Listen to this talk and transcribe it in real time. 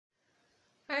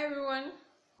Hi everyone,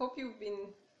 hope you've been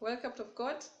well kept of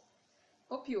God.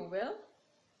 Hope you're well.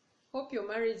 Hope your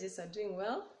marriages are doing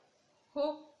well.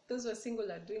 Hope those who are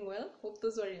single are doing well. Hope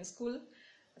those who are in school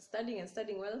are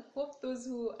studying well. Hope those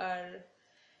who are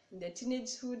in their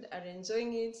teenagehood are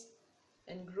enjoying it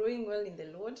and growing well in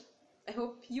the Lord. I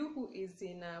hope you who is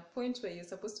in a point where you're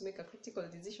supposed to make a critical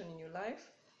decision in your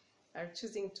life are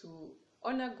choosing to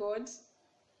honor God.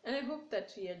 And I hope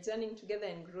that we are journeying together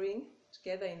and growing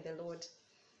together in the Lord.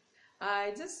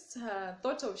 I just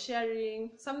thought of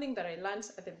sharing something that I learned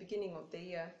at the beginning of the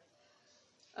year.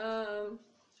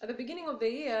 At the beginning of the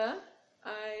year,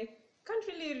 I can't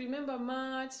really remember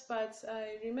much, but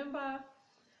I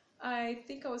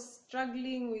think I was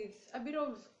struggling with a bit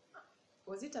of,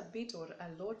 was it a bit or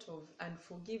a lot of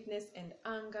unforgiveness and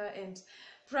anger and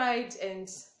pride,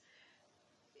 and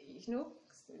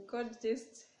God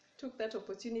just took that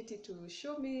opportunity to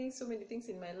show me so many things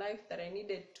in my life that I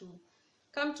needed to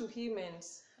come to Him and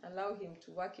allow Him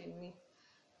to work in me.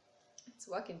 It's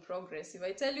work in progress. If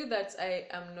I tell you that I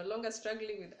am no longer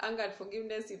struggling with anger and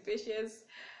forgiveness, impatience,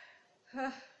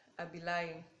 I'll be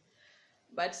lying.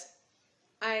 But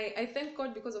I thank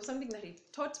God because of something that He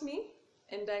taught me,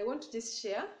 and I want to just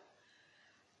share.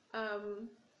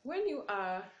 When you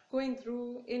are going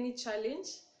through any challenge,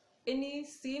 any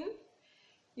sin,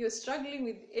 you're struggling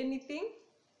with anything,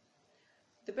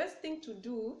 the best thing to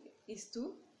do is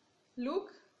to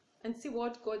look and see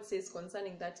what God says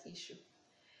concerning that issue.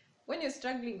 When you're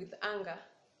struggling with anger,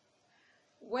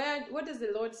 what does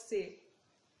the Lord say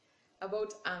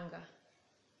about anger?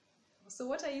 So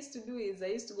what I used to do is I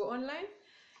used to go online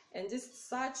and just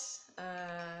search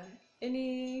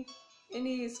any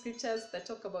scriptures that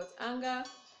talk about anger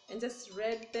and just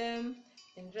read them.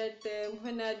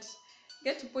 When I'd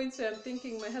get to points where I'm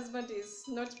thinking my husband is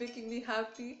not making me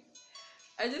happy,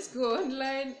 I just go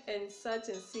online and search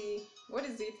and see what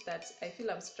is it that I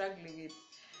feel I'm struggling with.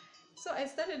 So I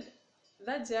started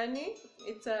that journey.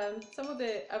 It's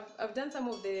I've done some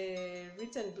of the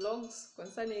written blogs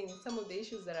concerning some of the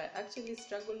issues that I actually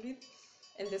struggled with,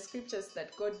 and the scriptures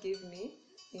that God gave me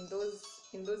in those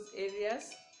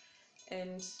areas.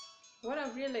 And what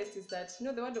I've realized is that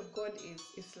the word of God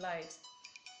is light.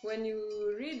 When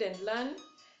you read and learn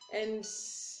and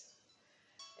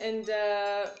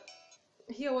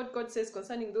hear what God says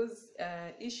concerning those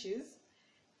issues,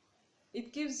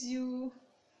 it gives you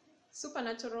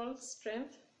supernatural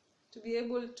strength to be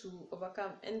able to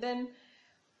overcome. And then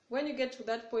when you get to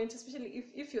that point,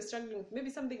 especially if you're struggling with maybe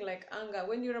something like anger,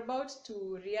 when you're about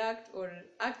to react or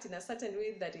act in a certain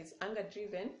way that is anger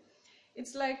driven,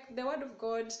 it's like the word of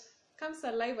God comes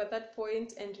alive at that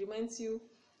point and reminds you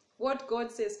what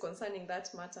God says concerning that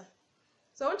matter.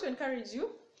 So I want to encourage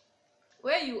you,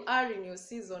 where you are in your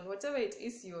season, whatever it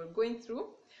is you're going through,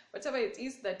 whatever it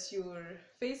is that you're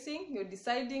facing, you're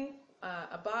deciding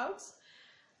about,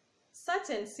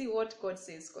 search and see what God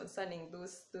says concerning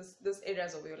those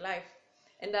areas of your life,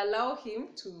 and allow Him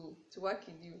to work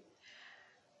in you.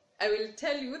 I will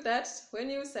tell you that when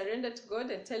you surrender to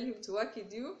God and tell Him to work in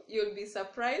you, you'll be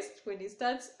surprised when He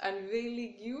starts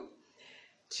unveiling you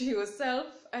to yourself,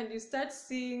 and you start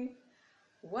seeing,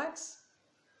 what?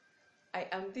 I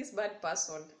am this bad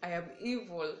person. I am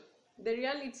evil. The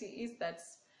reality is that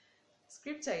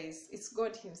Scripture is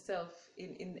God Himself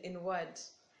in word.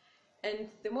 And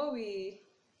the more we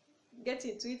get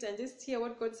into it and just hear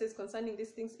what God says concerning these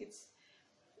things, it's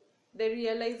the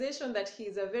realization that He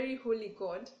is a very holy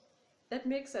God that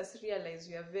makes us realize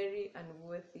we are very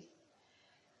unworthy.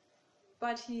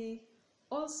 But He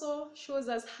also shows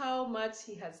us how much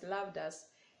He has loved us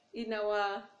in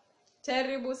our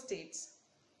terrible state,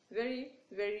 very,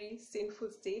 very sinful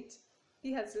state.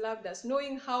 He has loved us.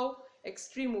 Knowing how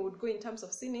extreme we would go in terms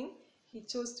of sinning, He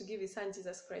chose to give His Son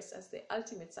Jesus Christ as the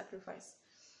ultimate sacrifice,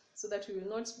 so that we will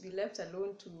not be left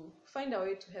alone to find our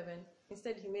way to heaven.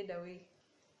 Instead, He made a way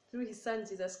through His Son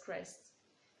Jesus Christ.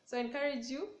 So I encourage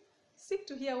you, seek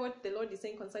to hear what the Lord is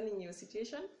saying concerning your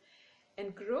situation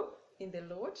and grow in the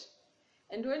Lord.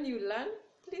 And when you learn,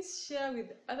 please share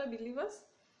with other believers.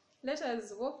 Let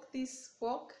us walk this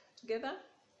walk together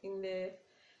in the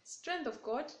strength of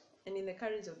God and in the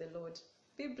courage of the Lord.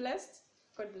 Be blessed.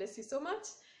 God bless you so much.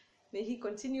 May He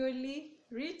continually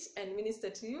reach and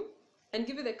minister to you and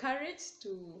give you the courage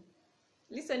to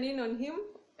listen in on Him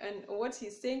and what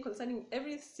He's saying concerning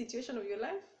every situation of your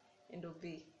life and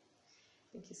obey.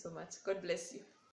 Thank you so much. God bless you.